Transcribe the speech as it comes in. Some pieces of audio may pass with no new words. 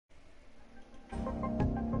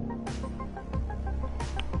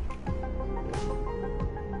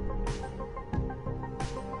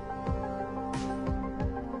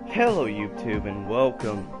Hello YouTube and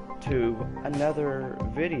welcome to another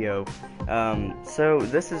video. So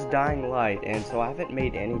this is Dying Light, and so I haven't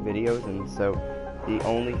made any videos, and so the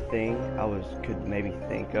only thing I could maybe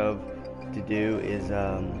think of to do is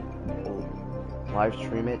live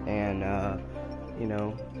stream it and you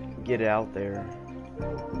know, get it out there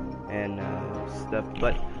and stuff.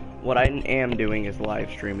 But what I am doing is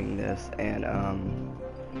live streaming this, and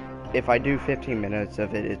if I do 15 minutes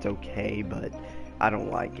of it, it's okay, but I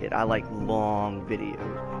don't like it. I like long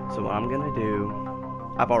videos. So what I'm gonna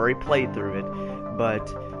do, I've already played through it, but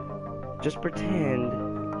just pretend,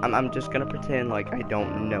 I'm just gonna pretend like I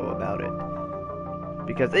don't know about it.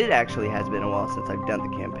 Because it actually has been a while since I've done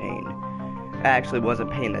the campaign. I actually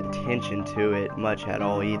wasn't paying attention to it much at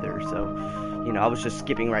all either, so, you know, I was just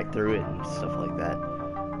skipping right through it and stuff like that.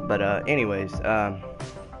 But anyways,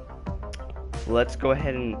 let's go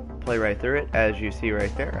ahead and play right through it. As you see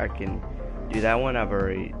right there, I can do that one. I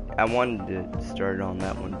wanted to start on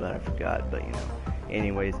that one, but I forgot. But you know,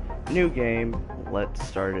 anyways, new game. Let's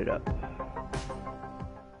start it up.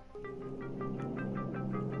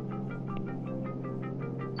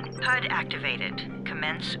 HUD activated.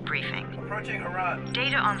 Commence briefing. Approaching Haran.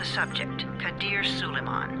 Data on the subject, Kadir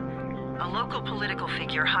Suleiman, a local political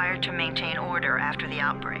figure hired to maintain order after the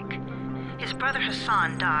outbreak. His brother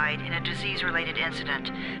Hassan died in a disease-related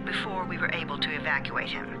incident before we were able to evacuate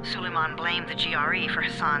him. Suleiman blamed the GRE for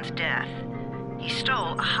Hassan's death. He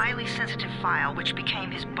stole a highly sensitive file which became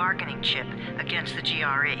his bargaining chip against the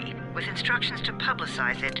GRE, with instructions to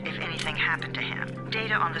publicize it if anything happened to him.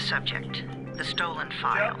 Data on the subject, the stolen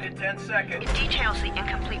file. Jump in 10 seconds. It details the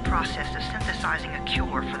incomplete process of synthesizing a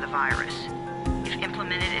cure for the virus. If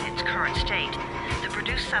implemented in its current state, the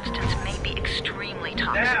produced substance may be extremely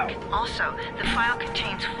toxic. Now. Also, the file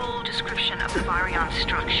contains full description of the virion's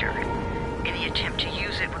structure. Any attempt to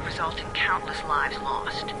use it would result in countless lives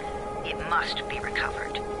lost. It must be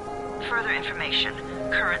recovered. Further information,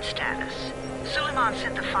 current status. Suleiman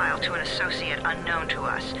sent the file to an associate unknown to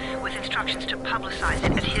us, with instructions to publicize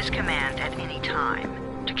it at his command at any time.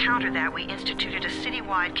 To counter that, we instituted a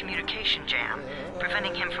citywide communication jam,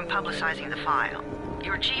 preventing him from publicizing the file.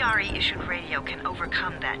 Your GRE-issued radio can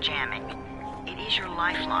overcome that jamming. It is your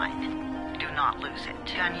lifeline. Do not lose it.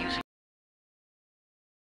 Gun using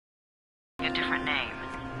a different name.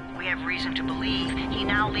 We have reason to believe he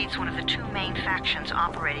now leads one of the two main factions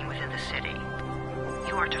operating within the city.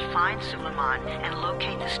 You are to find Suleiman and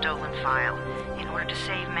locate the stolen file in order to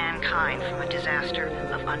save mankind from a disaster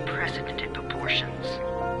of unprecedented proportions.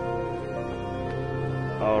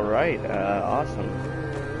 Alright, awesome.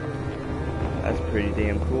 That's pretty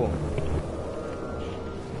damn cool.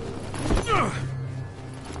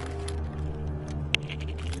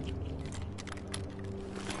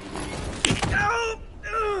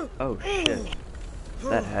 Oh shit.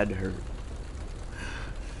 That had to hurt.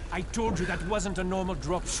 I told you that wasn't a normal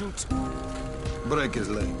drop shoot. Break his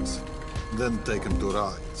legs, then take him to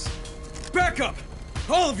rides. Back up!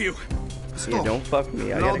 All of you! Stop. Yeah, don't fuck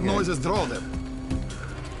me. I gotta Loud go. noises draw them.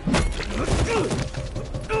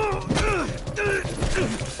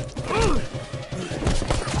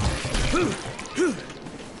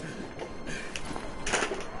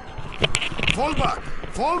 Fall back!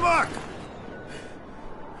 Fall back!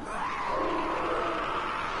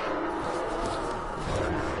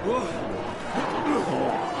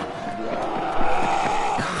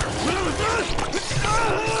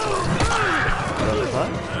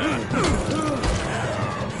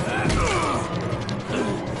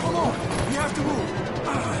 Come on! We have to move!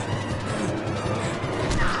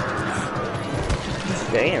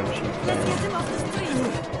 Damn, Let's get him off the street.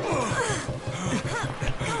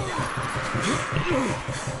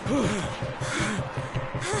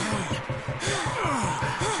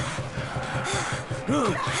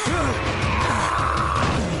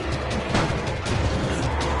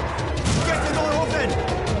 Get the door open!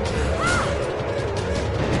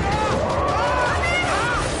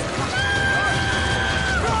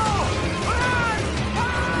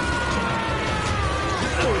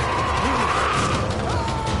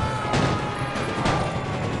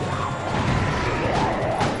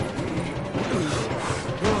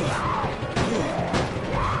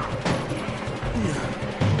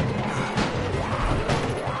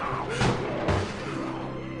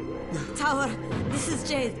 Tower, this is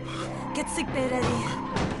Jade. Get sick bay ready.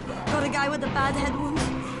 Got a guy with a bad head wound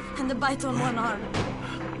and a bite on one arm.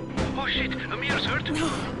 Oh shit, Amir's hurt? No,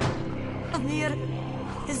 Amir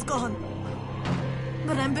is gone.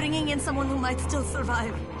 But I'm bringing in someone who might still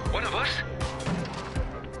survive. One of us?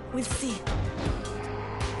 We'll see.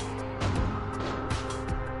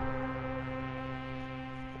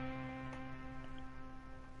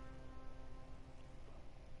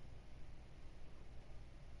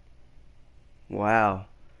 Wow.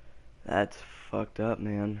 That's fucked up,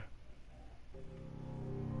 man.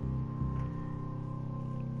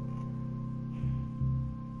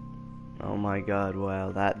 Oh my god,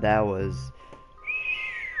 wow. That was...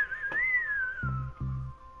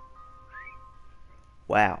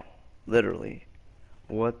 Wow. Literally.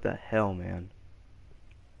 What the hell, man?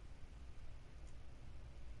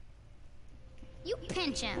 You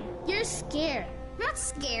pinch him. You're scared. I'm not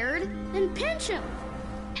scared. Then pinch him.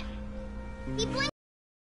 He blinked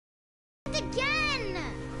again.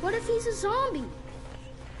 What if he's a zombie?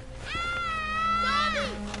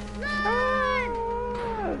 Zombie! Run!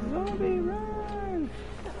 Ah, zombie, run!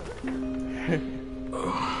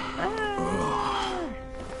 Ah.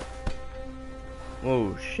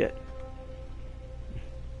 Oh, shit.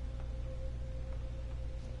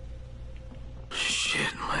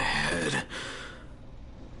 Shit, my head.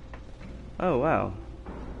 Oh, wow.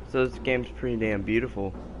 So this game's pretty damn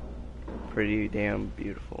beautiful. Pretty damn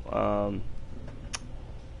beautiful.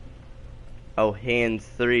 Oh, Hands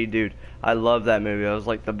 3, dude. I love that movie. That was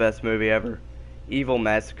like the best movie ever. Evil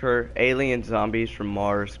Massacre. Alien zombies from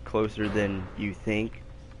Mars. Closer than you think.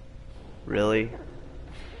 Really?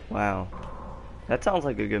 Wow. That sounds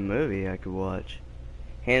like a good movie I could watch.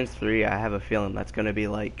 Hands 3, I have a feeling that's gonna be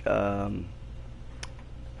like, I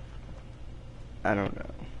don't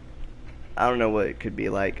know. I don't know what it could be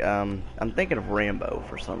like. I'm thinking of Rambo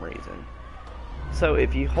for some reason. So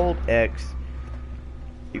if you hold X,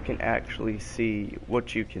 you can actually see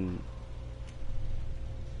what you can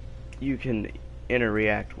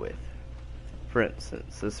interact with. For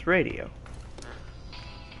instance, this radio.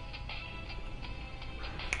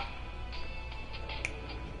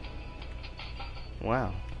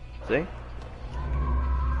 Wow. See?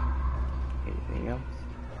 Anything else?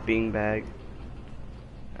 Beanbag.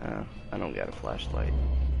 I don't got a flashlight.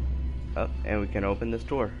 Oh, and we can open this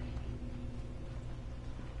door.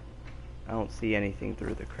 I don't see anything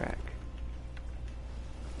through the crack.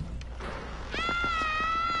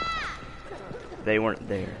 They weren't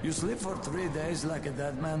there. You sleep for 3 days like a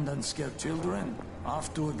dead man, then scare children?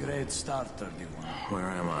 Off to a great start, 31. Where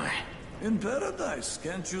am I? In paradise,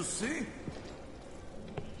 can't you see?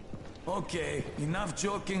 Okay, enough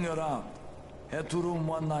joking around. Head to room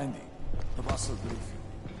 190. The boss will brief you.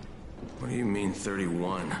 What do you mean,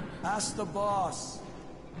 31? Ask the boss.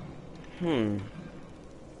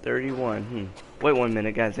 31, Wait 1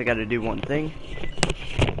 minute, guys. I gotta do one thing.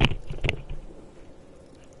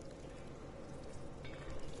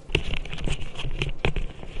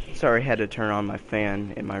 Sorry, I had to turn on my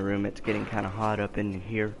fan in my room. It's getting kind of hot up in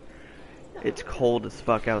here. It's cold as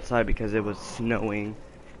fuck outside because it was snowing.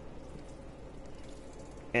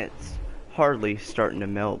 It's hardly starting to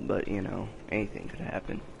melt, but you know, anything could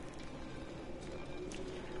happen.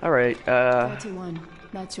 Alright, 31.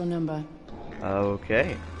 That's your number.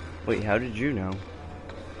 Okay. Wait, how did you know?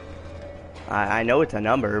 I know it's a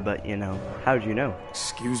number, but you know, how did you know?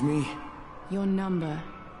 Excuse me? Your number.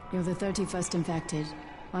 You're the 31st infected.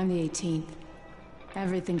 I'm the 18th.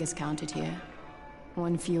 Everything is counted here.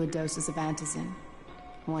 1 fewer doses of antizin.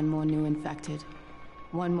 1 more new infected.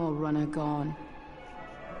 1 more runner gone.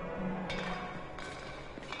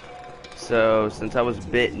 So, since I was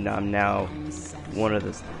bitten, I'm now one of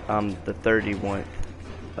the 31st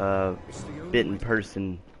bitten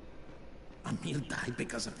person. Amir died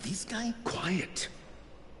because of this guy? Quiet.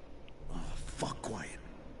 Oh, fuck quiet.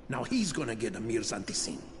 Now he's gonna get Amir's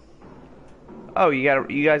anti-scene. Oh, you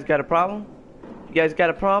guys got a problem? You guys got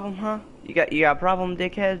a problem, huh? You got a problem,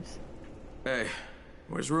 dickheads? Hey,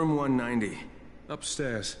 where's room 190?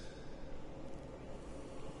 Upstairs.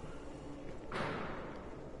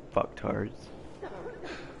 Fucktards.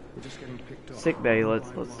 We're just getting picked up. Sick bay,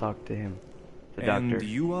 let's talk to him. The doctor. And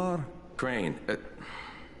you are? Crane,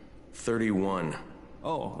 31.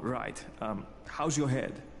 Oh, right. How's your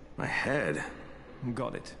head? My head?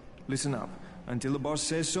 Got it. Listen up. Until the boss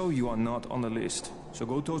says so, you are not on the list. So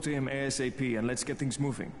go talk to him ASAP and let's get things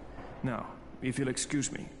moving. Now, if you'll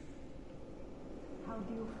excuse me. How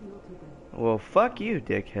do you feel today? Well, fuck you,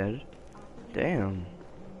 dickhead. Damn.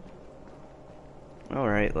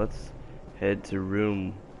 Alright, let's head to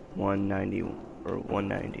room 190, or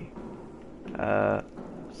 190. It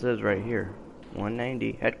says right here,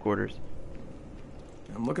 190, headquarters.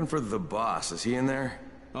 I'm looking for the boss. Is he in there?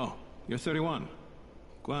 Oh, you're 31.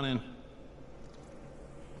 Go on in.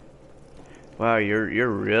 Wow, you're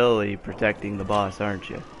really protecting the boss, aren't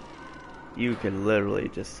you? You can literally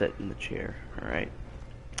just sit in the chair, alright?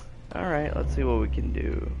 Alright, let's see what we can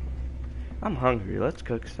do. I'm hungry, let's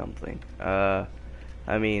cook something.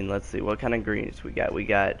 I mean, let's see, what kind of greens we got? We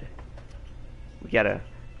got a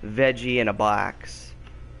veggie in a box,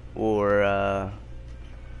 or,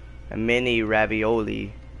 a mini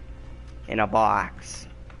ravioli in a box,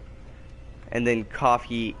 and then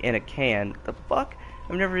coffee in a can. The fuck?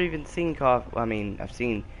 I've never even seen coffee. I mean, I've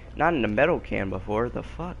seen not in a metal can before. The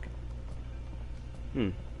fuck?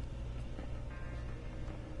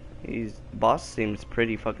 Boss seems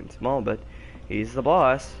pretty fucking small, but he's the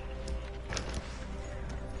boss.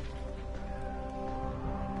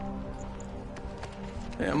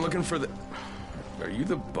 Hey, I'm looking for the... Are you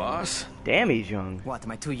the boss? Damn, he's young. What,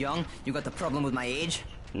 am I too young? You got the problem with my age?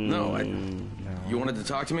 No, no. You wanted to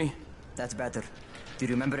talk to me? That's better. Do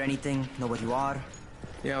you remember anything? Know what you are?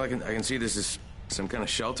 Yeah, I can see this is some kind of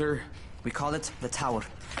shelter. We call it the Tower.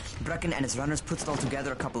 Brecken and his runners put it all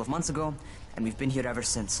together a couple of months ago, and we've been here ever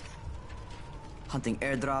since. Hunting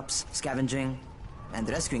airdrops, scavenging, and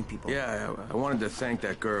rescuing people. Yeah, I wanted to thank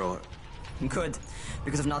that girl. Good,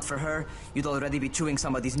 because if not for her, you'd already be chewing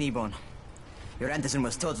somebody's knee bone. Your Anderson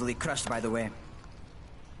was totally crushed, by the way.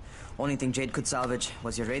 Only thing Jade could salvage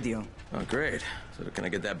was your radio. Oh, great. So can I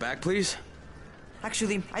get that back, please?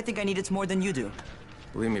 Actually, I think I need it more than you do.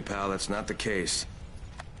 Believe me, pal, that's not the case.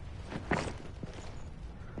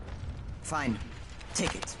 Fine.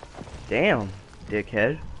 Take it. Damn,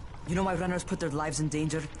 dickhead. You know my runners put their lives in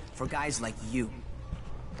danger for guys like you.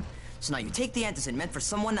 So now you take the Anderson meant for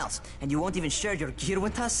someone else, and you won't even share your gear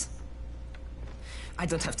with us? I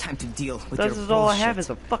don't have time to deal with your bullshit. This is all I have is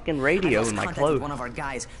a fucking radio in my clothes. clothes. One of our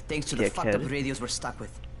guys, thanks to the fucked up radios we're stuck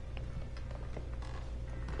with.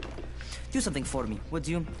 Do something for me, would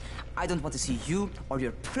you? I don't want to see you or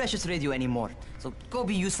your precious radio anymore, so go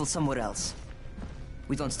be useful somewhere else.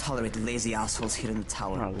 We don't tolerate lazy assholes here in the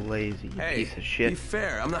tower. Not lazy, you hey, piece of shit. Be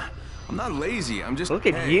fair. I'm not lazy. I'm just... Look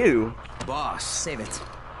at you. Boss. Save it.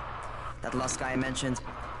 That last guy I mentioned,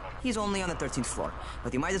 he's only on the 13th floor,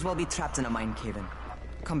 but he might as well be trapped in a mine cave-in.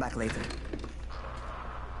 Come back later.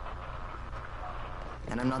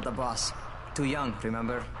 And I'm not the boss. Too young,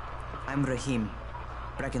 remember? I'm Rahim.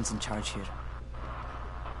 Brecken's in charge here.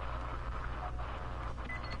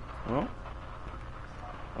 Well.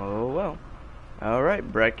 Oh well.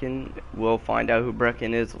 Alright, Brecken. We'll find out who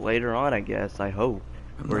Brecken is later on, I guess. I hope.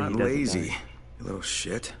 I'm not lazy, you little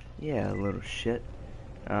shit. Yeah, a little shit.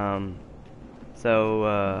 Let's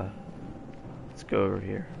go over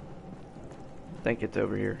here. I think it's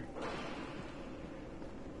over here.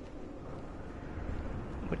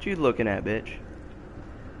 What you looking at, bitch?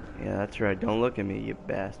 Yeah, that's right. Don't look at me, you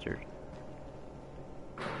bastard.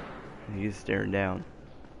 He's staring down.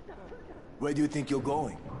 Where do you think you're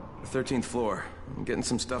going? The 13th floor. I'm getting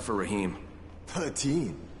some stuff for Rahim.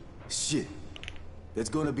 13? Shit. There's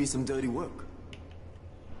gonna be some dirty work.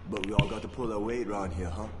 But we all got to pull our weight around here,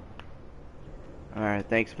 huh? Alright,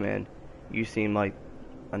 thanks, man. You seem like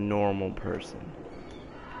a normal person.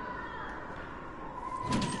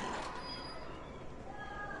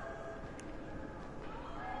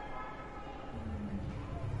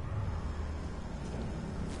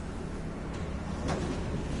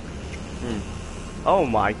 Oh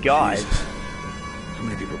my god. Jesus. How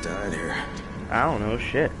many people died here? I don't know,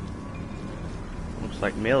 shit. Looks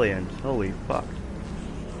like millions. Holy fuck.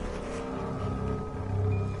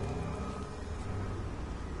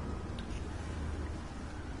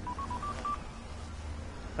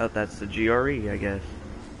 Oh, that's the GRE, I guess.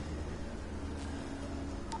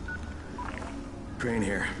 Crane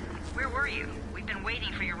here. Where were you? We've been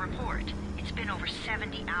waiting for your report. It's been over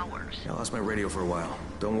 70 hours. I lost my radio for a while.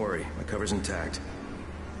 Don't worry, my cover's intact.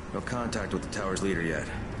 No contact with the tower's leader yet.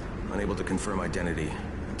 Unable to confirm identity.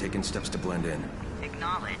 I'm taking steps to blend in.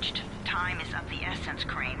 Acknowledged. Time is of the essence,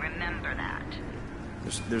 Crane. Remember that.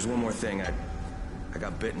 There's one more thing. I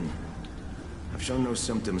got bitten. I've shown no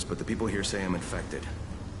symptoms, but the people here say I'm infected.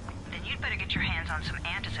 Then you'd better get your hands on some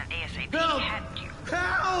antizin ASAP. Help! Hadn't you?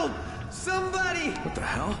 Help! Somebody! What the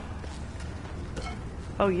hell?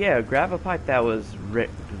 Oh yeah, grab a pipe that was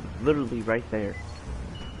literally right there.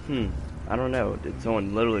 I don't know. Did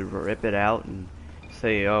someone literally rip it out and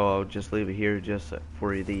say, oh, I'll just leave it here just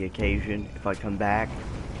for the occasion if I come back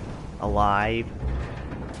alive?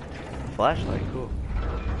 Flashlight, cool.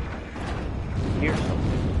 Here's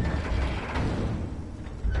something.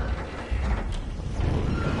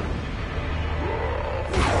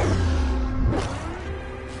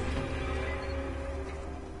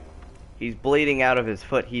 He's bleeding out of his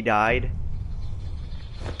foot. He died.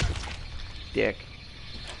 Dick.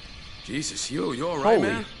 Jesus, you alright,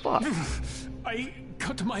 man? Fuck. I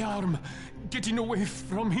cut my arm, getting away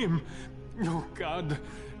from him. Oh, God.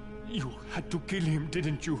 You had to kill him,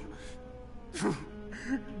 didn't you?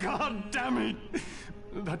 God damn it!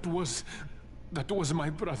 That was my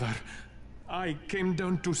brother. I came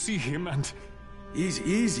down to see him and...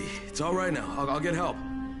 Easy. It's all right now. I'll get help.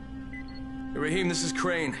 Hey, Raheem, this is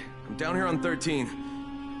Crane. I'm down here on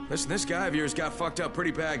 13. Listen, this guy of yours got fucked up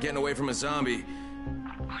pretty bad getting away from a zombie.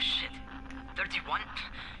 Oh shit. 31?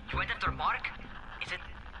 You went after Mark? Is it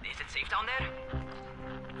safe down there?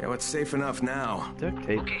 Yeah, well, it's safe enough now. Duct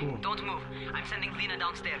tape. Okay, Cool. don't move. I'm sending Lena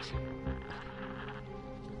downstairs.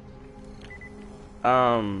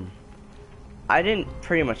 I didn't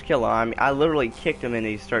pretty much kill him. I mean, I literally kicked him and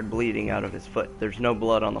he started bleeding out of his foot. There's no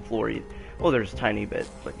blood on the floor either. Well, there's a tiny bit,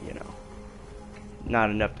 but you know, not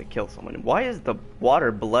enough to kill someone. Why is the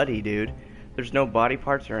water bloody, dude? There's no body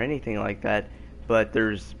parts or anything like that, but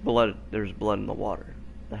there's blood. There's blood in the water.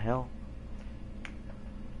 The hell?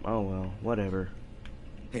 Oh well, whatever.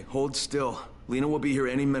 Hey, hold still. Lena will be here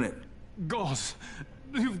any minute. Gauze.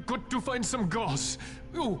 You've got to find some gauze.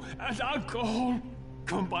 Oh, and alcohol.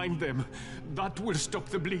 Combine them. That will stop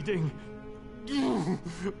the bleeding.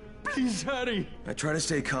 Please hurry. I try to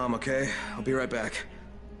stay calm, okay? I'll be right back.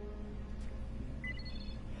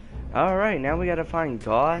 Alright, now we gotta find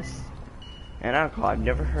gauze and alcohol. I've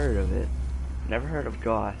never heard of it. Never heard of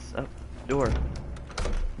gauze. Oh, door.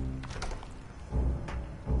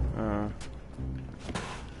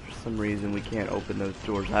 For some reason we can't open those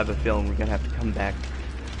doors. I have a feeling we're gonna have to come back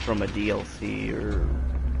from a DLC or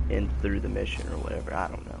in through the mission or whatever. I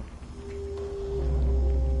don't know.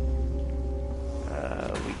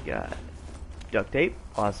 We got duct tape.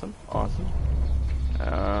 Awesome. Awesome.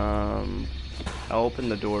 I'll open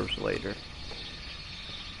the doors later.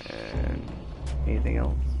 And anything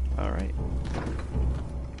else? Alright.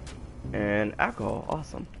 And alcohol.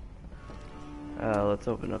 Awesome. Let's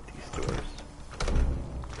open up these doors.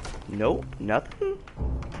 Nope. Nothing?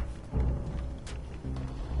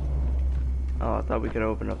 Oh, I thought we could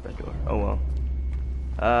open up that door. Oh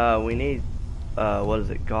well. We need, what is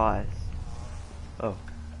it? Gauze. Oh.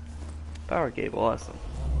 Power cable. Awesome.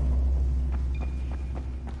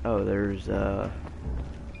 Oh, there's a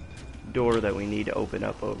door that we need to open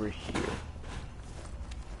up over here.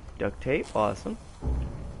 Duct tape. Awesome.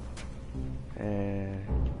 And...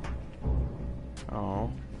 oh.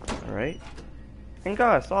 Alright. And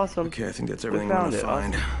gauze. Awesome. Okay, I think that's everything I'm gonna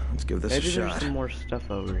find. Awesome. Let's give this Maybe a shot. There's some more stuff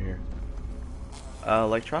over here.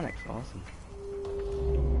 Electronics. Awesome.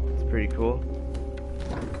 It's pretty cool.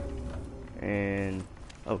 And...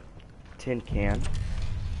 oh. Tin can.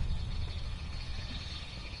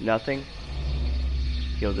 Nothing.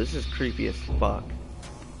 Yo, this is creepy as fuck.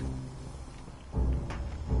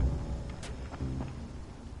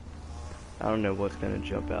 I don't know what's gonna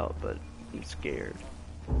jump out, but I'm scared.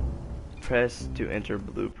 Press to enter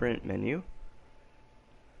blueprint menu.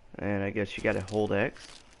 And I guess you gotta hold X.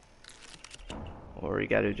 Or you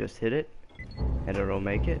gotta just hit it. And it'll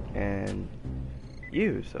make it. And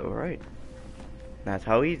use. Alright. That's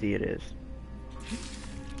how easy it is.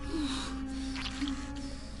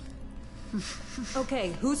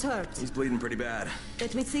 Okay, who's hurt? He's bleeding pretty bad.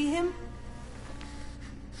 Let me see him.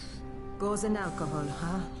 Gauze and alcohol,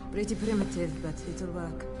 huh? Pretty primitive, but it'll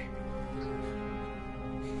work.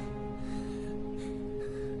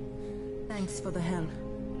 Thanks for the help.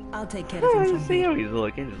 I'll take care of him from See here. how he's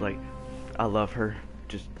looking, just like, I love her.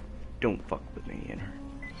 Just don't fuck with me and her.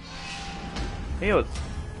 Hey, it's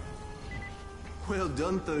Well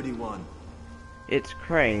done, 31. It's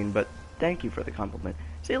Crane, but thank you for the compliment.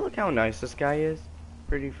 See, look how nice this guy is.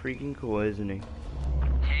 Pretty freaking cool, isn't he?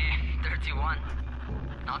 Hey, 31.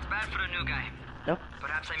 Not bad for a new guy. Nope.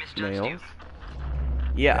 Perhaps I misjudged you. Nails.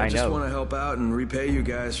 Yeah, I I just know. want to help out and repay you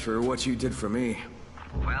guys for what you did for me.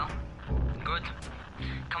 Well, good.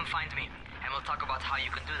 Come find me, and we'll talk about how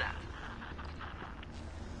you can do that.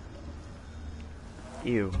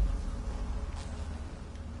 Ew.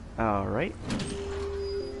 Alright.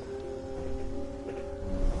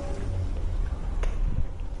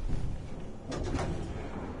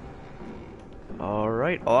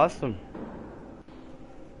 Alright, awesome.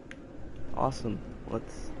 Awesome.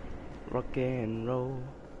 Let's rock and roll.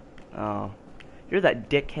 Oh. You're that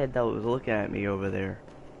dickhead that was looking at me over there.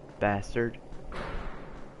 Bastard.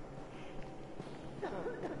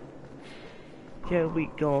 Yeah, we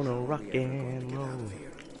gonna rock and roll.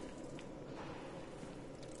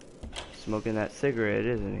 Smoking that cigarette,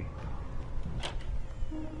 isn't he?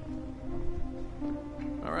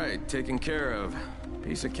 Alright, taken care of.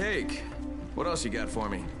 Piece of cake. What else you got for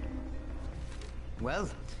me? Well,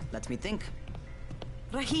 let me think.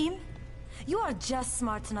 Raheem, you are just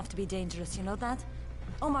smart enough to be dangerous, you know that?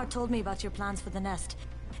 Omar told me about your plans for the nest.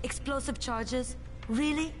 Explosive charges?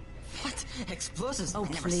 Really? What? Explosives? Oh, I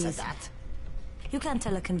never please. said that. You can't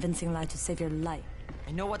tell a convincing lie to save your life.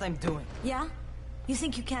 I know what I'm doing. Yeah? You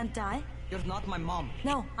think you can't die? You're not my mom.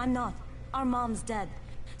 No, I'm not. Our mom's dead.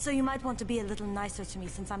 So you might want to be a little nicer to me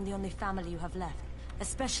since I'm the only family you have left.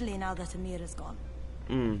 Especially now that Amir is gone.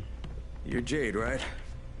 You're Jade, right?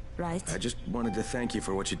 Right? I just wanted to thank you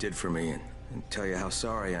for what you did for me and tell you how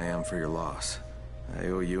sorry I am for your loss. I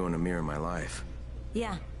owe you and Amir my life.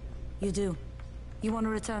 Yeah, you do. You want to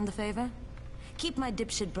return the favor? Keep my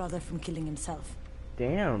dipshit brother from killing himself.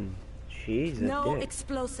 Damn. Jeez, a No dick.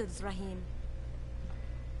 explosives, Rahim.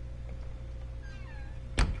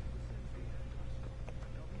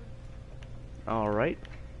 Alright.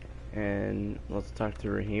 And let's talk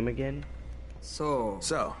to Rahim again. So, is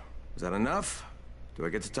that enough? Do I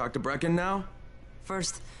get to talk to Brecken now?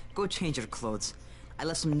 first, go change your clothes. I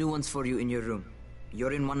left some new ones for you in your room.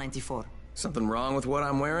 You're in 194. Something wrong with what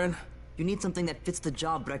I'm wearing? You need something that fits the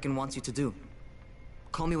job Brecken wants you to do.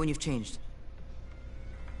 Call me when you've changed.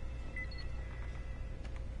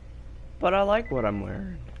 But I like what I'm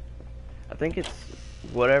wearing. I think it's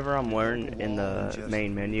whatever I'm wearing in the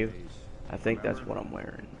main menu. I think that's what I'm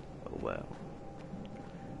wearing. Oh well.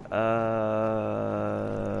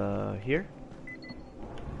 Here?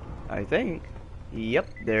 I think. Yep,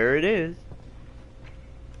 there it is.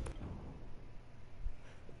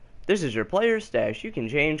 This is your player's stash. You can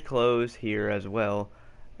change clothes here as well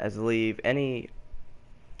as leave any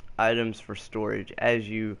items for storage as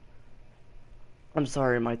you... I'm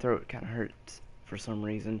sorry, my throat kind of hurts for some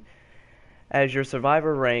reason. As your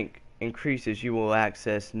survivor rank increases, you will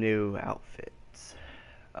access new outfits.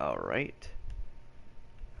 Alright.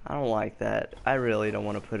 I don't like that. I really don't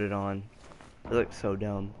want to put it on. It looks so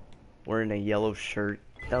dumb. Wearing a yellow shirt.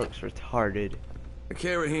 That looks retarded.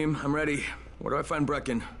 Okay, Rahim, I'm ready. Where do I find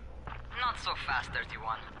Brecken? Not so fast,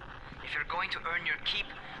 31. If you're going to earn your keep,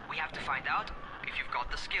 we have to find out if you've got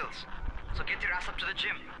the skills. So get your ass up to the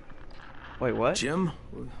gym. Wait, what? Gym?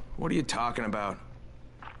 What are you talking about?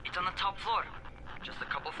 It's on the top floor. Just a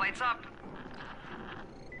couple flights up.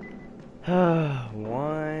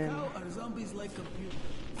 One.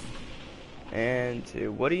 And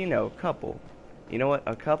two. What do you know? Couple. You know what?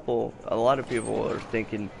 A couple. A lot of people are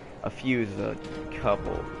thinking a few is a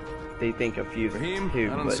couple. They think a few is two,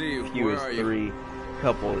 but few is three.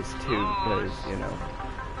 Couple is two because, you know,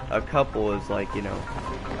 a couple is like, you know,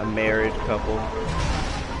 a married couple.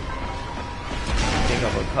 Think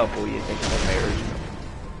of a couple, you think of a marriage couple.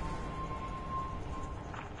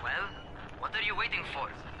 Well, what are you waiting for?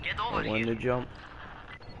 Get over R1 here. to jump.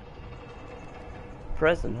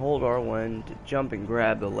 Press and hold R1 to jump and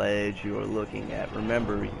grab the ledge you are looking at.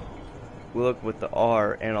 Remember, you look with the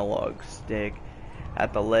R analog stick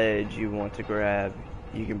at the ledge you want to grab.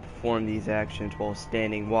 You can perform these actions while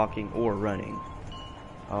standing, walking, or running.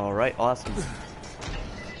 Alright, awesome.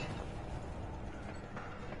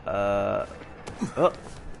 Oh,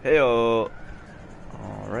 hey-oh.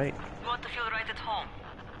 Alright. You want to feel right at home.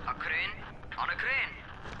 A crane on a crane.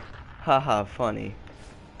 Haha, funny.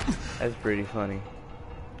 That's pretty funny.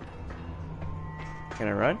 Can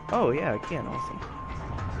I run? Oh, yeah, I can. Awesome.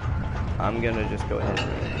 I'm gonna just go ahead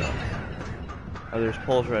and run. Oh, there's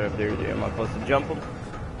poles right up there. Am I supposed to jump them?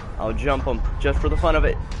 I'll jump them just for the fun of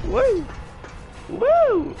it. Woo!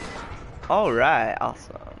 Woo! Alright,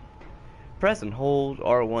 awesome. Press and hold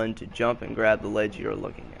R1 to jump and grab the ledge you're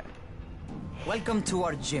looking at. Welcome to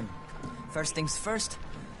our gym. First things first,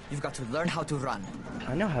 you've got to learn how to run.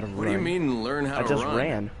 I know how to run. What do you mean, learn how to run? I just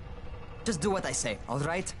ran. Just do what I say,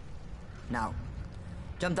 alright? Now,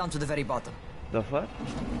 jump down to the very bottom. The fuck?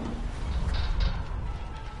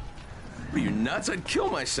 Are you nuts? I'd kill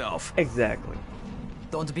myself. Exactly.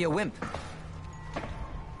 Don't be a wimp.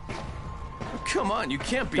 Come on, you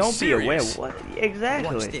can't be Don't serious. be a wimp. What?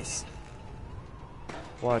 Exactly. Watch this.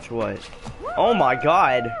 Watch what? Oh my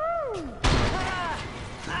god.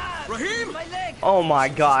 Rahim! Oh my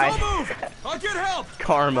god. Don't move! I'll get help!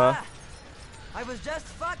 Karma. I was just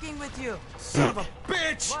fucking with you. Son of a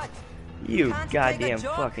bitch! What? You Can't goddamn take a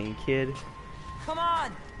joke? fucking kid. Come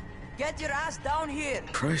on! Get your ass down here!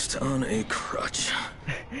 Christ on a crutch.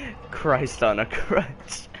 Christ on a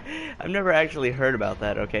crutch. I've never actually heard about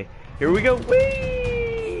that. Okay, here we go.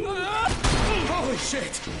 Whee! Holy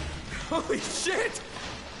shit! Holy shit!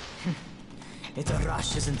 It's a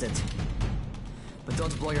rush, isn't it? But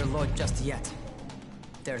don't blow your load just yet.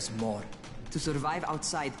 There's more. To survive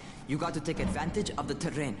outside, you got to take advantage of the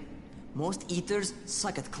terrain. Most eaters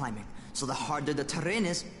suck at climbing, so the harder the terrain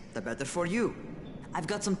is, the better for you. I've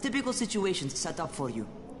got some typical situations set up for you.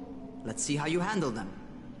 Let's see how you handle them.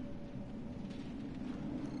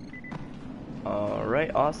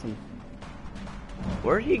 Alright, awesome.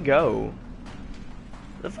 Where'd he go?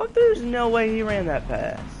 The fuck, there's no way he ran that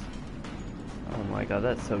fast. Oh my god,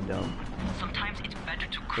 that's so dumb. Sometimes it's better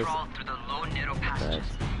to crawl through the low, narrow passages.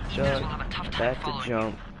 Seekers will have a tough time back to following you.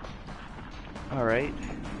 jump. Alright.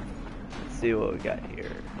 Let's see what we got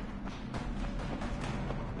here.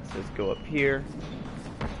 Let's just go up here.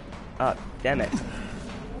 Ah, damn it.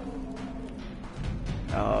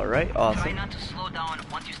 Alright, Try awesome. not to slow down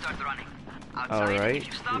once you start running. Outside, Alright, if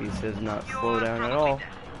you stop, he says not you're slow down at probably all. dead.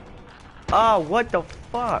 Ah, what the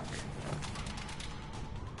fuck?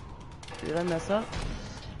 Did I mess up?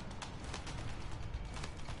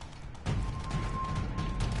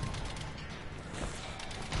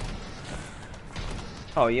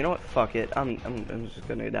 Oh, you know what? Fuck it. I'm just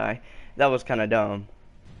gonna die. That was kind of dumb.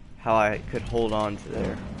 How I could hold on to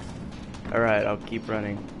there. Alright, I'll keep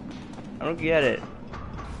running. I don't get it.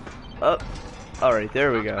 Oh. Alright,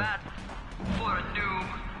 there we go. For a noob.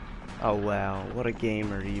 Oh wow, what a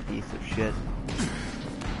gamer, you piece of shit.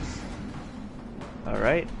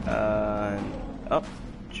 Alright, up,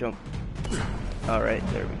 jump. Alright,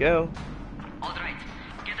 there we go. Alright,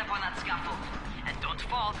 get up on that scaffold. And don't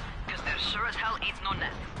fall, because there sure as hell ain't no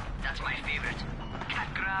net. That's my favorite. Cat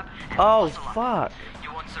grab and Oh, muscle up. fuck.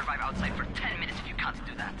 You won't survive outside for 10 minutes if you can't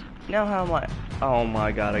do that. Now how am I? Oh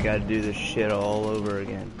my god, I gotta do this shit all over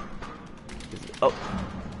again. Oh.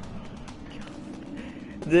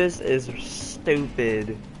 This is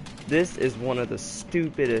stupid. This is one of the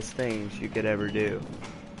stupidest things you could ever do.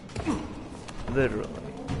 Literally.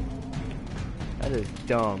 That is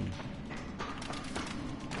dumb.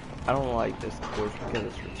 I don't like this course because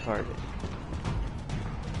it's retarded.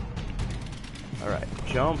 Alright,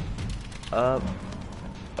 jump, up,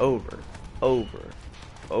 over,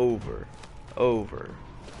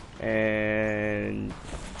 and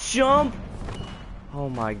jump! Oh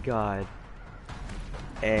my god.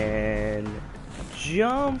 And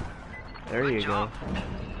jump! There you go.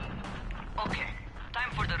 Okay,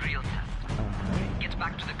 time for the real test. Get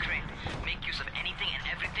back to the crate. Make use of anything and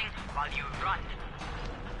everything while you run.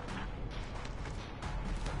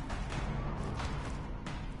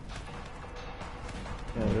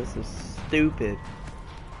 No, this is stupid.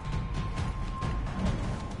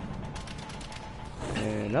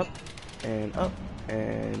 And up,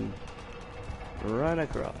 and run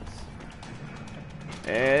across.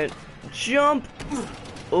 And jump!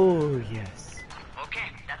 Oh, yes. Okay,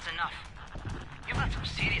 that's enough. You've got some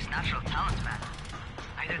serious natural talents, man.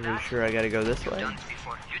 Either Are you that, sure I gotta go this way? you've done this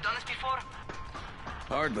before. You done this before?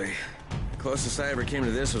 Hardly. Closest I ever came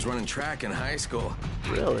to this was running track in high school.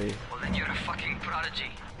 Really? Well, then you're a fucking prodigy.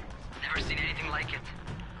 Never seen anything like it.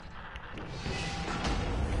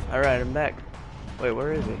 Alright, I'm back. Wait,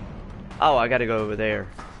 where is he? Oh, I gotta go over there.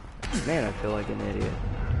 Man, I feel like an idiot.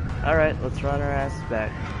 Alright, let's run our asses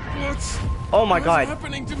back. Oh my god!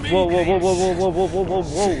 Happening to me? Whoa, whoa, whoa, whoa, whoa, whoa, whoa, whoa,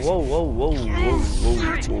 whoa, whoa, whoa, whoa,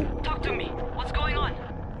 whoa, whoa. Talk to me. What's going on?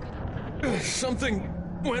 Something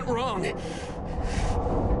went wrong.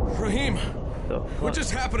 Raheem, The what fuck?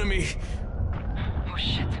 just happened to me? Oh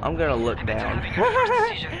shit. I'm gonna look down. Having your first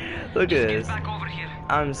seizure. Look at Just this. get back over here.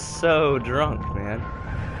 I'm so drunk, man.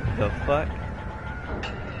 The fuck?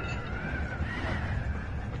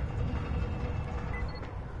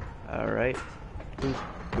 Alright.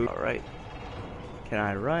 Alright. Can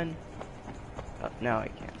I run? Oh, now I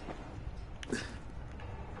can.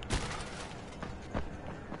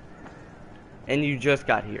 And you just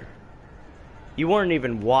got here. You weren't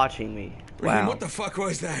even watching me. Raheem, Wow. what the fuck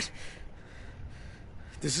was that?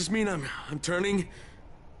 Does this mean I'm turning?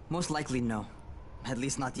 Most likely no. At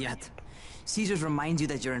least not yet. Caesars reminds you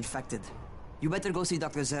that you're infected. You better go see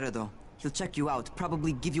Dr. Zera though. He'll check you out,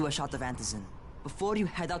 probably give you a shot of antizin. Before you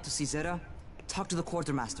head out to see Zera, talk to the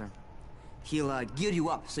quartermaster. He'll gear you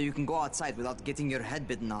up so you can go outside without getting your head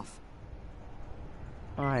bitten off.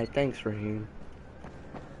 Alright, thanks, Raheem.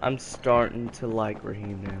 I'm starting to like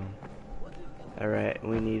Raheem now. Alright,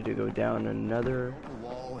 we need to go down another...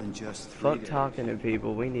 Fuck talking to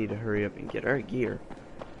people, we need to hurry up and get our gear.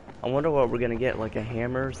 I wonder what we're gonna get, like a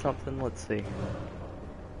hammer or something? Let's see.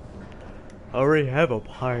 I already have a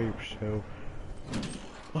pipe, so...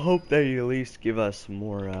 I hope they at least give us some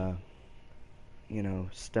more, you know,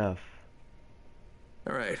 stuff.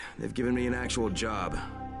 Alright, they've given me an actual job.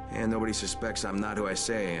 And nobody suspects I'm not who I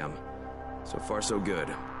say I am. So far, so good.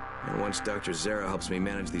 And once Dr. Zera helps me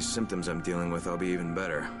manage these symptoms I'm dealing with, I'll be even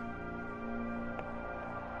better.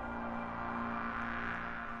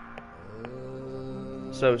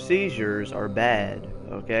 So seizures are bad,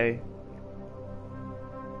 okay?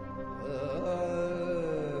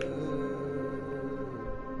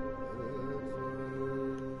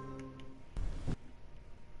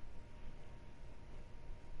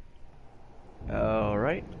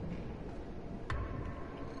 Alright.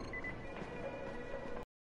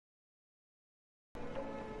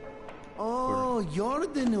 Oh, you're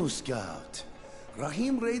the new scout.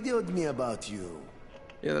 Rahim radioed me about you.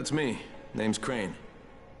 Yeah, that's me. Name's Crane.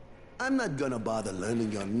 I'm not gonna bother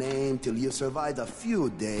learning your name till you've survived a few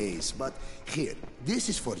days, but here, this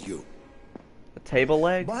is for you. A table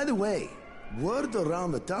leg? By the way, word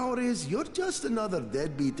around the tower is you're just another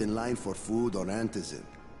deadbeat in line for food or antizin.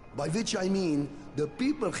 By which I mean, the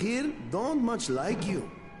people here don't much like you.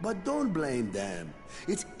 But don't blame them.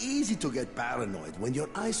 It's easy to get paranoid when you're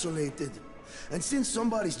isolated. And since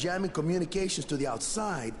somebody's jamming communications to the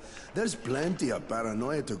outside, there's plenty of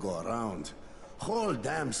paranoia to go around. Whole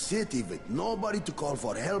damn city with nobody to call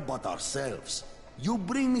for help but ourselves. You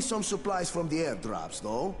bring me some supplies from the airdrops,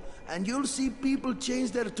 though, and you'll see people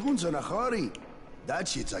change their tunes in a hurry. That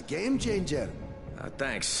shit's a game changer.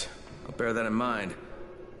 Thanks. I'll bear that in mind.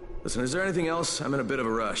 Listen, is there anything else? I'm in a bit of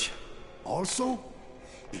a rush. Also,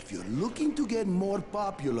 if you're looking to get more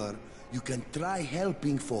popular, you can try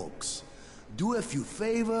helping folks. Do a few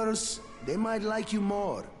favors, they might like you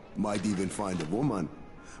more. Might even find a woman.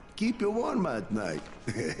 Keep you warm at night.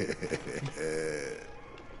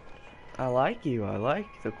 I like you. I like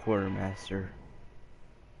the quartermaster.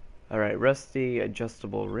 Alright, rusty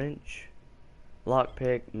adjustable wrench,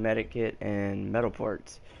 lockpick, medikit, and metal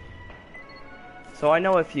parts. So I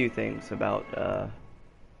know a few things about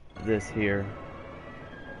this here.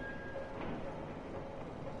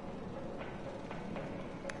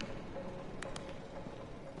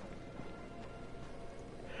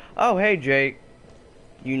 Oh, hey, Jake.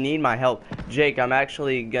 You need my help. Jake, I'm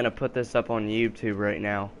actually gonna put this up on YouTube right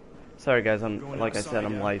now. Sorry, guys, like I said,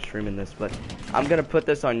 I'm live streaming this, but I'm gonna put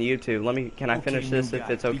this on YouTube. Can I finish this if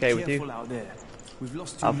it's okay with you?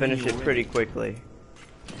 I'll finish it pretty quickly.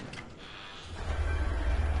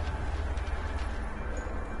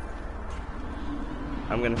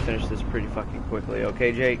 I'm gonna finish this pretty fucking quickly,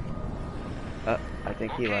 okay, Jake? I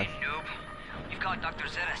think he left. Noob. You've got Dr.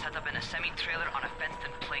 Zera set up in a semi-trailer on a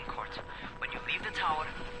fenced-in playing court. When you leave the tower,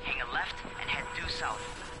 hang a left and head due south.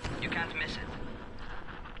 You can't miss it.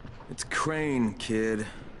 It's Crane, kid.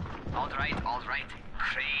 All right,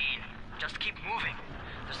 Crane. Just keep moving.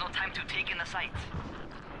 There's no time to take in the sights.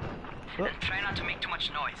 And try not to make too much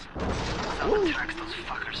noise. That attracts those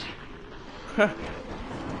fuckers.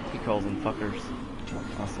 He calls them fuckers.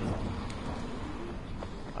 Awesome.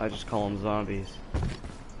 I just call them zombies.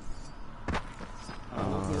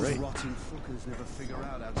 Alright.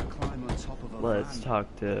 Let's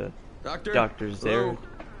talk to Dr. Zera.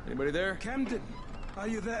 Anybody there? Camden, are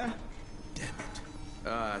you there? Damn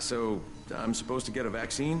it. So I'm supposed to get a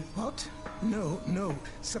vaccine? What? No.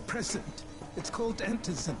 Suppressant. It's called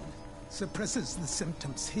antizin. Suppresses the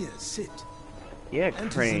symptoms. Here, sit. Yeah,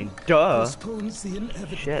 Crane. Duh. Postpones the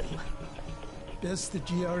inevitable. Shit. Best the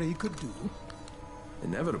GRE could do.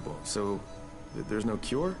 Inevitable? So there's no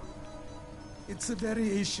cure? It's a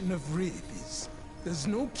variation of rabies. There's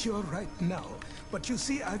no cure right now, but you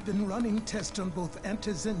see, I've been running tests on both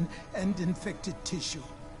antizin and infected tissue.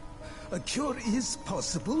 A cure is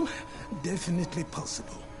possible, definitely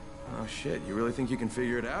possible. Oh shit, you really think you can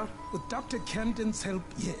figure it out? With Dr. Camden's help,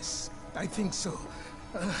 yes. I think so.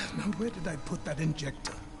 Now where did I put that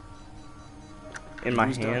injector? In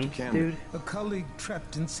my hands, dude? A colleague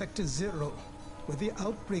trapped in Sector 0, where the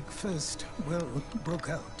outbreak first, broke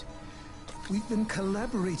out. We've been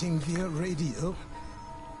collaborating via radio,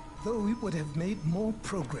 though we would have made more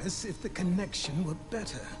progress if the connection were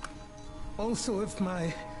better. Also, if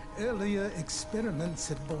my earlier experiments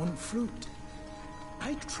had borne fruit.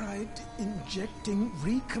 I tried injecting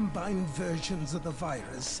recombined versions of the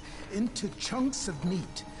virus into chunks of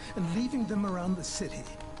meat and leaving them around the city,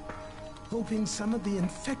 hoping some of the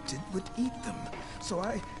infected would eat them so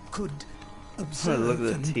I could observe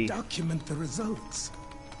and document the results.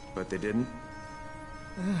 But they didn't?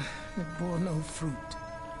 It bore no fruit.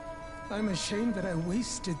 I'm ashamed that I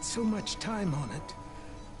wasted so much time on it.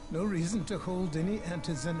 No reason to hold any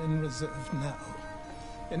antizin in reserve now.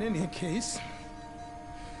 In any case,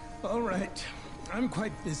 all right. I'm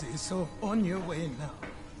quite busy, so on your way now.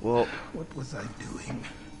 Well, what was I doing?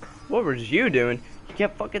 What was you doing? You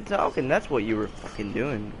kept fucking talking. That's what you were fucking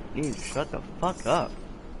doing. You need to shut the fuck up.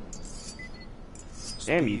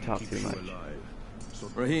 Damn, you talk too much.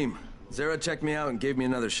 Rahim, Zera checked me out and gave me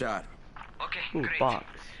another shot. Okay, Ooh, great. box.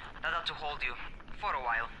 That ought to hold you for a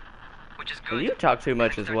while, which is good. Well, you talk too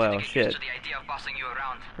much as well. Shit. To the idea of bossing you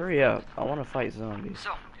around. Hurry up. I want to fight zombies. So,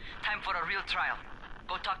 time for a real trial.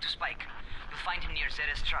 Go talk to Spike. You'll find him near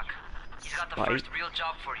Zera's truck. He's got the first real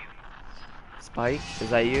job for you. Spike? Is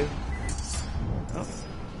that you? Oh.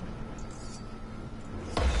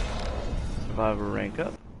 Survivor rank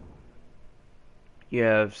up. you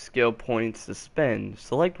have skill points to spend.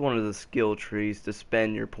 Select one of the skill trees to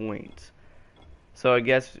spend your points. So I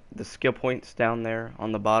guess the skill points down there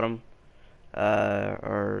on the bottom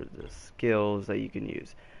are the skills that you can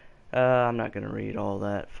use. I'm not gonna read all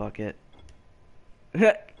that. Fuck it.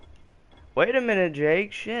 Wait a minute,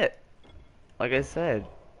 Jake. Shit. Like I said,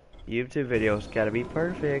 YouTube videos gotta be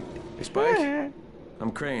perfect. Hey, Spike.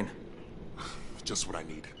 I'm Crane. Just what I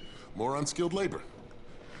need. More unskilled labor.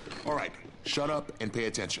 Alright, shut up and pay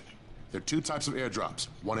attention. There are 2 types of airdrops.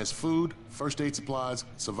 One is food, first aid supplies,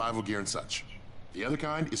 survival gear and such. The other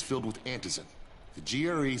kind is filled with antizin. The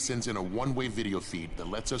GRE sends in a one-way video feed that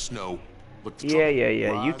lets us know what Yeah,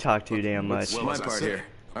 you talk too damn much. Well, my part here.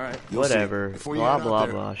 Alright. Whatever. Blah, blah,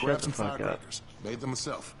 blah. Shut the fuck up. Made them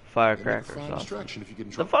myself. Firecrackers. Distraction if you get in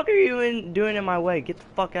The trouble. fuck are you doing in my way? Get the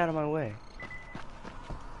fuck out of my way.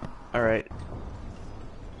 Alright.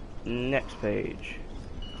 Next page.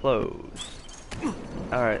 Close.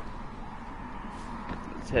 Alright.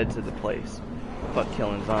 Let's head to the place. Fuck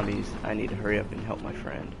killing zombies. I need to hurry up and help my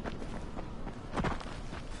friend.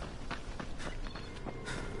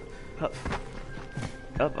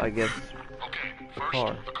 Up, I guess. Okay, The first,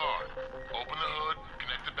 car. the car. Open the hood,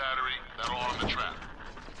 connect the battery, that'll arm the trap.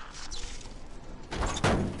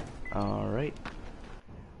 Alright.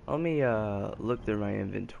 Let me look through my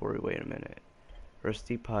inventory. Wait a minute.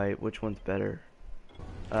 Rusty pipe, which one's better?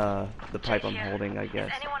 The pipe I'm holding, I guess.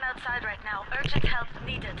 Is anyone outside right now? Urgent help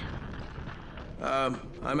needed.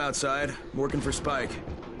 I'm outside, working for Spike.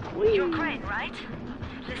 You're Crane, right?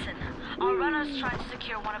 Listen, our runners tried to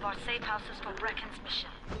secure one of our safe houses for Brecken's mission.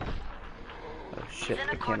 Oh shit, He's in I a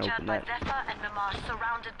can't courtyard open by that. Vefa and Mimar,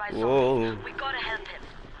 surrounded by Whoa. zombies. We gotta help him.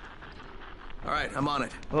 Alright, I'm on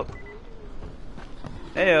it. Oh.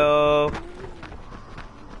 Heyo.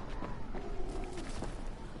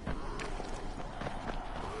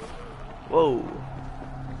 Whoa.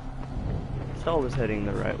 So I was heading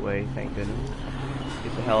the right way, thank goodness.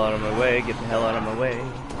 Get the hell out of my way, get the hell out of my way.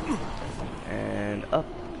 And up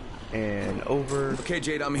and over. Okay,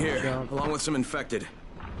 Jade, I'm here, Jump. along with some infected.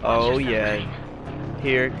 Oh yeah.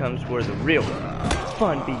 Here comes where the real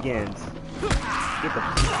fun begins. Get the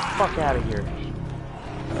fuck out of here.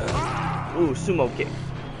 Ooh, sumo kick.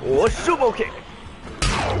 Oh, sumo kick.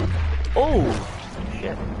 Oh,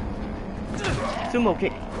 shit. Sumo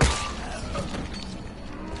kick.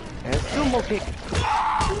 And sumo kick.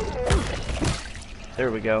 There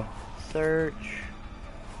we go. Search.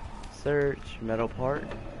 Search. Metal part.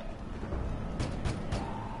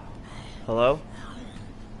 Hello?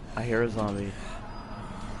 I hear a zombie.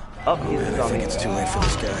 Oh, he's a zombie. I think it's too late for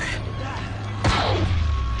this guy.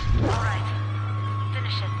 Alright.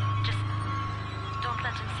 Finish it. Just don't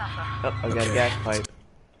let him suffer. Oh, I got a gas pipe.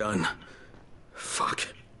 Done. Fuck.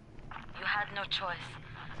 You had no choice.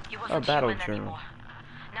 You Our wasn't battle human journal. anymore.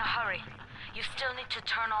 Now hurry. You still need to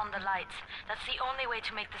turn on the lights. That's the only way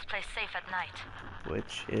to make this place safe at night.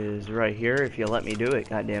 Which is right here if you let me do it,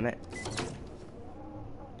 goddammit.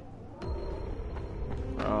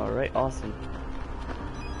 Alright, awesome.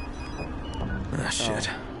 Ah, shit.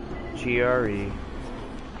 GRE.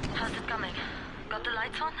 How's it coming? Got the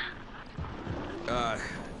lights on?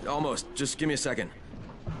 Almost. Just give me a second.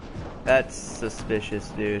 That's suspicious,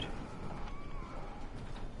 dude.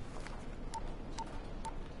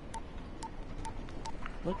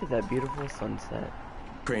 Look at that beautiful sunset.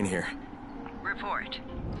 Crane here. Report.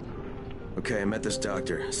 Okay, I met this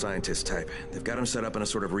doctor, scientist type. They've got him set up in a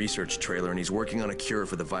sort of research trailer, and he's working on a cure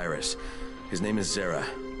for the virus. His name is Zera.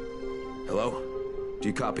 Hello? Do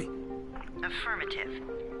you copy? Affirmative.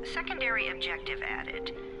 Secondary objective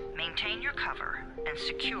added. Maintain your cover and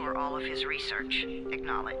secure all of his research.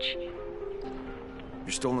 Acknowledge.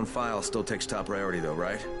 Your stolen file still takes top priority, though,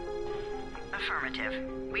 right? Affirmative.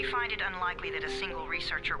 We find it unlikely that a single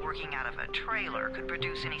researcher working out of a trailer could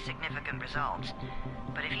produce any significant results.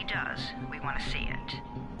 But if he does, we want to see it.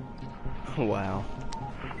 Wow.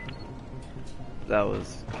 That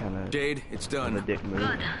was kind of... Jade, it's done. A dick move.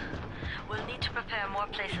 Good. We'll need to prepare more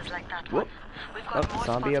places like that Whoop. one. We've got Oh, more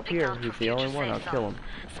zombie spots up picked here. out for He's the only future one. I'll safe kill him.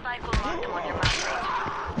 zones. Spike will mark them on your map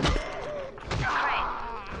later. Crane.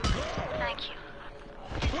 Thank you.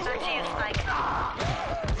 Back to you, Spike.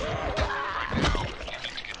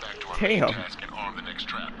 Damn. Task and arm the next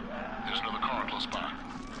trap. There's another car close by.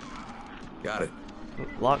 Got it.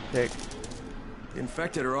 Lockpick. The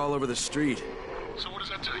infected are all over the street. So what does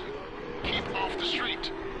that tell you? Keep off the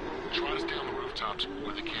street. Try to stay on the rooftops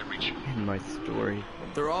where they can't reach you. In my story.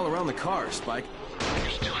 They're all around the car, Spike.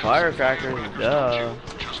 Firecrackers, duh.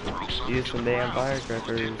 Use some damn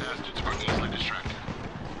firecrackers.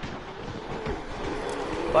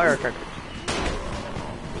 Firecrackers.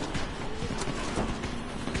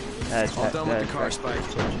 All done with the car, Spike.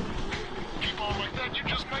 Keep on like that, you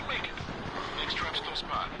just might make it. Next trap's no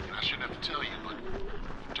spot, and I shouldn't have to tell you, but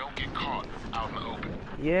don't get caught out in the open.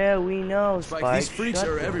 Yeah, we know, Spike, these freaks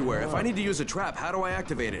are everywhere. If I need to use a trap, how do I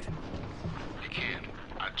activate it? You can't.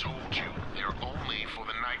 I told you, they're only for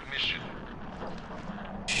the night mission.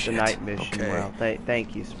 The night mission. Okay. Well,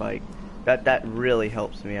 thank you, Spike. That really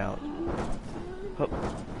helps me out. Hup,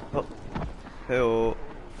 hup, oh.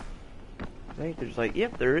 I think there's like,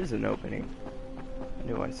 yep, there is an opening. I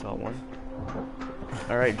knew I saw one.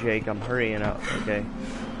 Alright, Jake, I'm hurrying up, okay?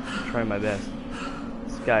 I'm trying my best.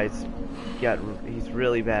 This guy's he's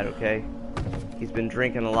really bad, okay? He's been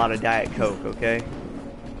drinking a lot of Diet Coke, okay?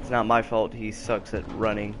 It's not my fault he sucks at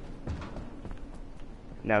running.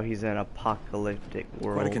 Now he's in an apocalyptic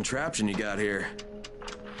world. What a contraption you got here.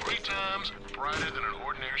 3 times brighter than an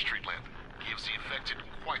ordinary street lamp. Gives the infected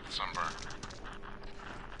quite the sunburn.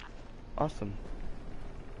 Awesome.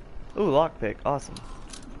 Ooh, lockpick. Awesome.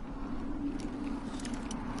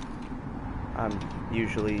 I'm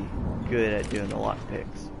usually good at doing the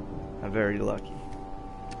lockpicks. I'm very lucky.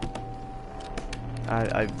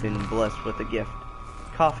 I've been blessed with a gift.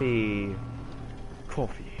 Coffee.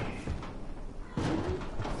 Coffee.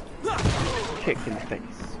 Kick in the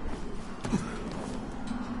face.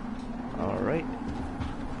 Alright.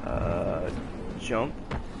 Jump.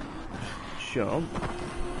 Jump.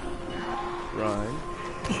 Run.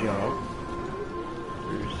 Jump.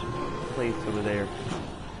 There's a place over there.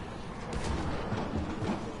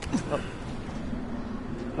 Up.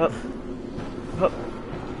 Up. Up.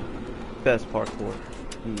 Best parkour.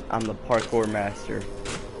 I'm the parkour master.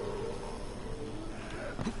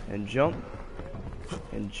 And jump.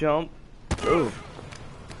 And jump. Ooh.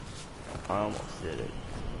 I almost did it.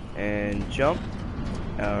 And jump.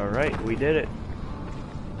 Alright, we did it.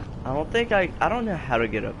 I don't know how to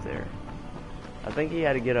get up there. I think he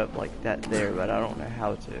had to get up like that there, but I don't know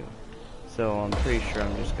how to. So I'm pretty sure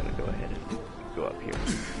I'm just gonna go ahead and go up here.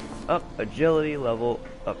 Up, agility level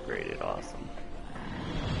upgraded, awesome.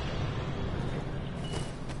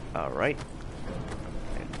 Alright.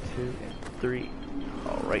 And 2 and 3.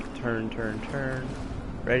 Alright, turn.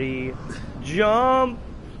 Ready, jump!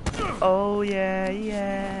 Oh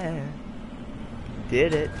yeah.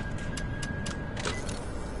 Did it.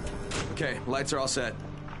 Okay, lights are all set.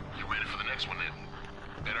 You ready for the next one then?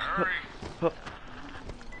 Better hurry.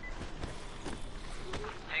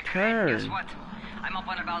 Hey, Crane, guess what? I'm up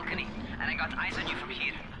on a balcony, and I got eyes on you from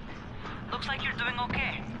here. Looks like you're doing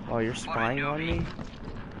okay. Oh, you're spying on me?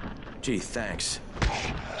 Gee, thanks.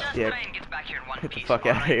 Just try and get back here in one piece. Get the fuck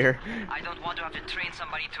out of here. I don't want to have to train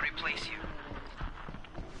somebody to replace you.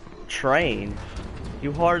 Train?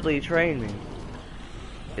 You hardly train me.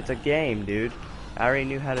 It's a game, dude. I already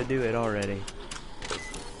knew how to do it already.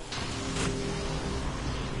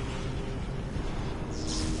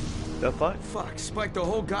 The fuck? Fuck, Spike, the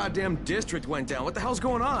whole goddamn district went down. What the hell's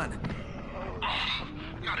going on? Oh,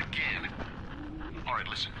 not again. Alright,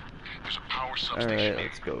 listen. There's a power substation. Alright,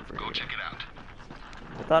 let's go over here. Go check it out.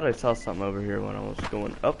 I thought I saw something over here when I was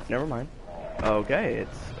going... Oh, never mind. Okay,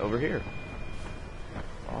 it's over here.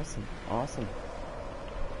 Awesome.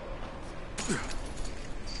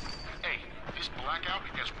 Hey, this blackout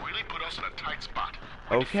has really put us in a tight spot.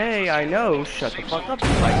 Okay, I know. Shut the fuck up.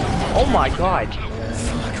 Oh my god.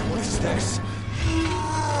 Fuck, what is this?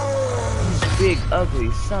 Big,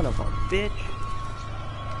 ugly son of a bitch.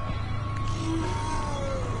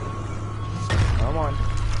 Come on.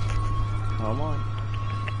 Come on.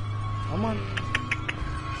 Come on.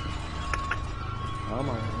 Come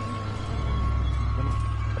on. Come on.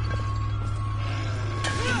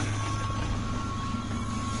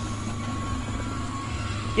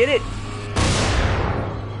 Get it!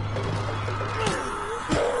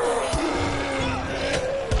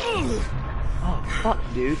 Oh, fuck,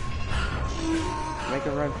 dude. Make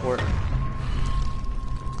a run for it.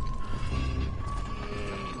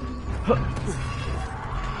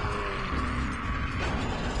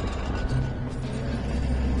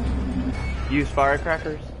 Use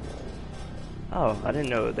firecrackers? Oh, I didn't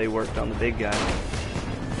know they worked on the big guy.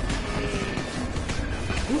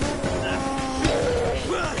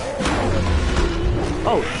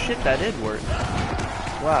 Oh shit, that did work.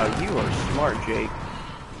 Wow, you are smart, Jake.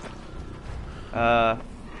 I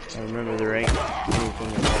remember there ain't anything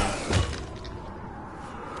in there.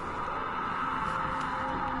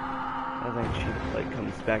 I think she like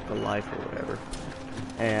comes back to life or whatever.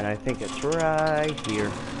 And I think it's right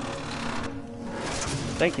here.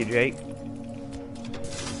 Thank you, Jake.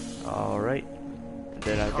 Alright.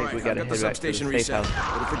 Then I think we gotta head back to the safe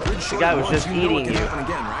house. The guy was just eating you.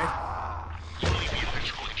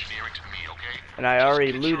 And I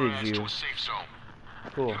already looted you.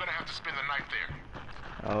 Cool. You're gonna have to spend the night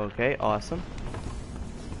there. Okay, awesome.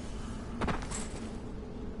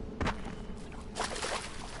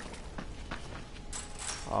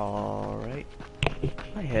 Alright.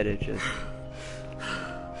 My head itches.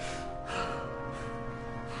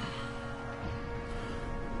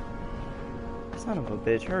 Son of a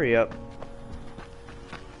bitch, hurry up.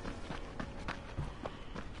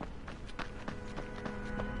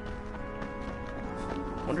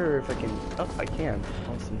 Wonder if I can. Oh, I can.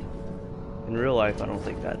 Awesome. In real life, I don't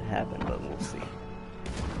think that happened, but we'll see.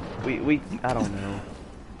 I don't know.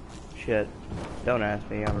 Shit. Don't ask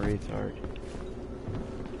me, I'm a retard.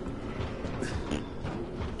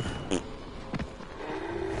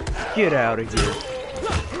 Get out of here.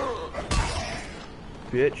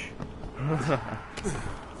 Bitch.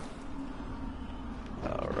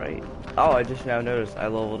 Alright. Oh, I just now noticed I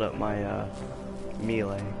leveled up my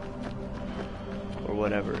melee. Or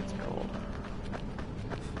whatever it's called.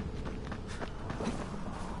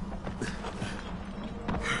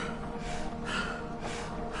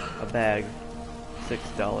 A bag.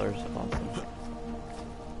 $6. Awesome.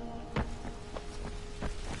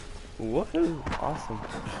 Woohoo! Awesome.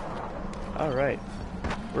 Alright.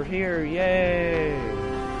 We're here. Yay!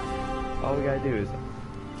 All we gotta do is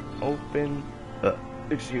open,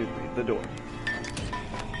 excuse me, the door.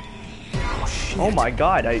 Oh my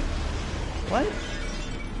god, what?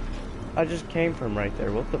 I just came from right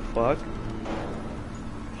there, what the fuck?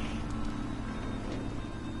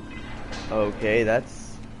 Okay,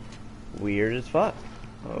 that's weird as fuck.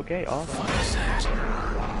 Okay, awesome. What is that?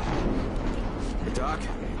 Hey Doc,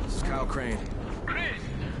 this is Kyle Crane. Crane,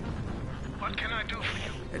 what can I do for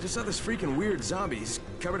you? I just saw this freaking weird zombie. He's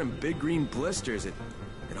covered in big green blisters. It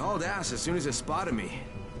hauled ass as soon as it spotted me.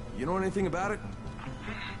 You know anything about it?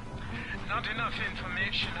 Not enough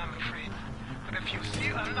information, I'm afraid. But if you see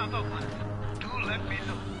another one, do let me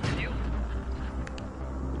know, will you?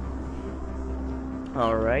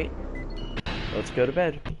 Alright. Let's go to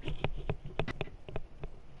bed.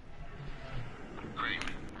 Crane,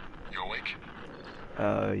 you awake?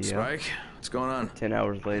 Yeah. Spike, what's going on? 10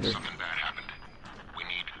 hours later. Something bad happened. We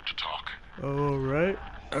need to talk. Alright.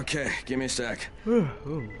 Okay, give me a sec. Ooh,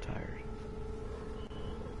 I'm tired.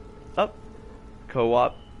 Up.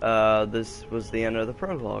 Co-op. This was the end of the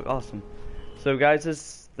prologue. Awesome. So guys, this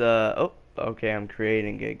is the... Oh, okay, I'm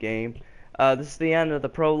creating a game. This is the end of the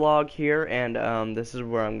prologue here, and this is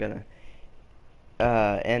where I'm gonna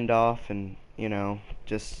end off and, you know,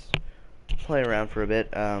 just play around for a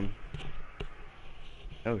bit.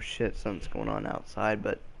 Oh shit, something's going on outside,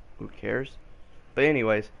 but who cares? But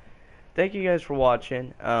anyways, thank you guys for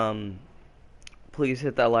watching. Please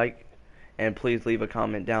hit that like, and please leave a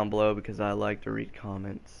comment down below because I like to read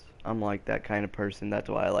comments. I'm like that kind of person. That's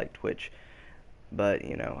why I like Twitch. But,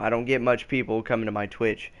 you know, I don't get much people coming to my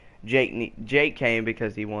Twitch. Jake came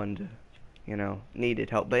because he wanted to, you know, needed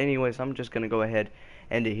help. But anyways, I'm just going to go ahead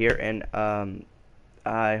and end it here. And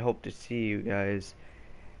I hope to see you guys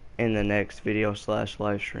in the next video /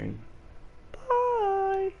 live stream.